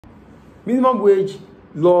minimum wage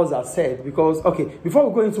laws are set because, okay, before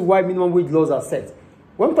we go into why minimum wage laws are set,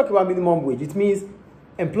 when we talk about minimum wage, it means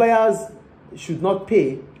employers should not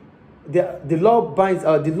pay. The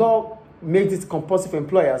law makes it compulsory for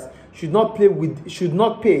employers should not pay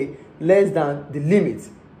less than the limit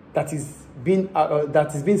that is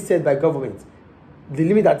being set by government. The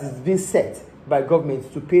limit that is being set by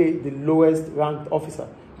government to pay the lowest ranked officer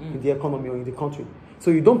in the economy or in the country.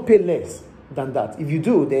 So you don't pay less than that. If you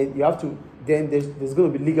do, then you have to. Then there's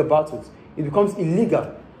going to be legal battles. It becomes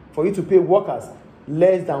illegal for you to pay workers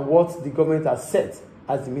less than what the government has set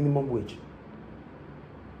as the minimum wage.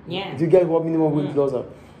 Yeah. Do you get what minimum wage laws are?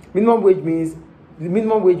 Minimum wage means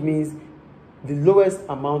the lowest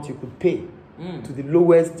amount you could pay to the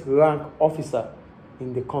lowest rank officer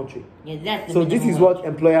in the country. Yeah, that's the so this is wage. what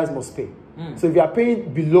employers must pay. So if you are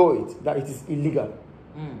paying below it, that it is illegal.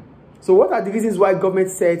 So what are the reasons why government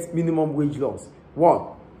sets minimum wage laws? 1,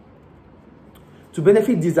 to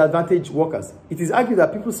benefit disadvantaged workers. It is argued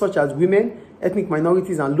that people such as women, ethnic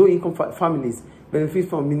minorities, and low-income families benefit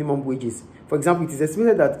from minimum wages. For example, it is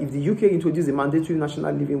estimated that if the UK introduced a mandatory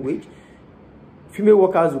national living wage, female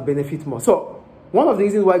workers will benefit more. So, one of the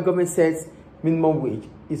reasons why government sets minimum wage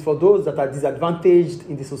is for those that are disadvantaged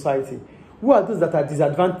in the society. Who are those that are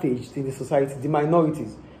disadvantaged in the society? The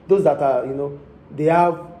minorities. Those that are, they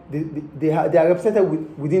are represented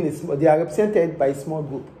they are represented by a small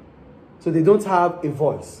group. So they don't have a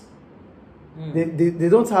voice. They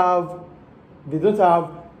don't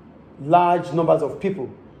have large numbers of people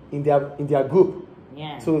in their group.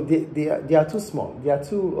 Yeah. So they are too small. Their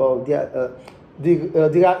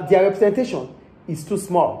representation is too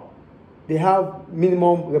small. They have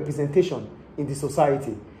minimum representation in the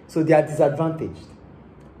society. So they are disadvantaged.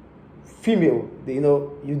 Female,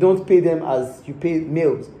 you don't pay them as you pay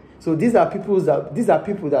males. So these are people that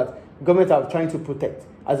government are trying to protect.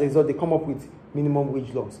 As a result, they come up with minimum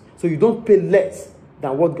wage laws. So you don't pay less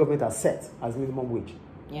than what government has set as minimum wage.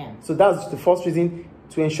 Yeah. So that's the first reason,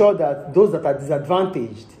 to ensure that those that are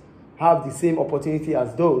disadvantaged have the same opportunity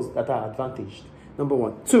as those that are advantaged. Number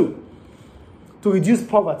 1. 2, to reduce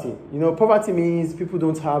poverty. Poverty means people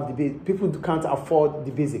can't afford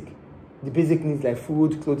the basic needs like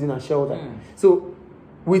food, clothing, and shelter. So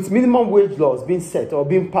with minimum wage laws being set or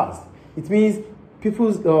being passed, it means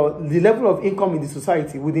the level of income in the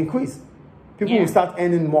society would increase. People will start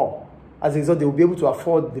earning more. As a result, they will be able to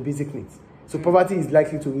afford the basic needs. So poverty is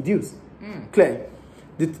likely to reduce. Clear?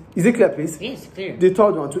 Is it clear, please? Yes, clear. The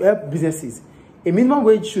third one, to help businesses. A minimum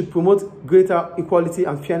wage should promote greater equality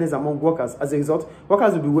and fairness among workers. As a result,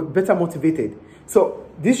 workers will be better motivated. So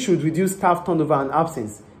this should reduce staff turnover and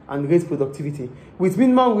absence and raise productivity. With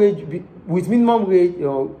minimum wage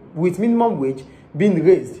being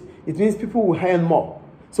raised, it means people will earn more.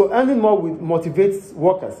 So earning more will motivate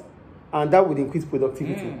workers, and that would increase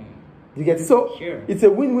productivity. You get it? So it's a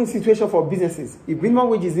win-win situation for businesses. If minimum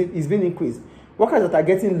wage is being increased, workers that are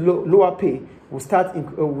getting lower pay would start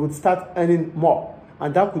earning more,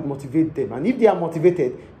 and that could motivate them. And if they are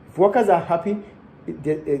motivated, if workers are happy,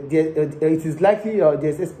 it is likely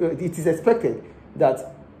it is expected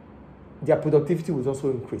that their productivity will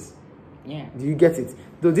also increase. Yeah. Do you get it?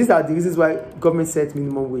 So these are the reasons why government sets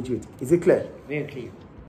minimum wage rate. Is it clear? Very clear.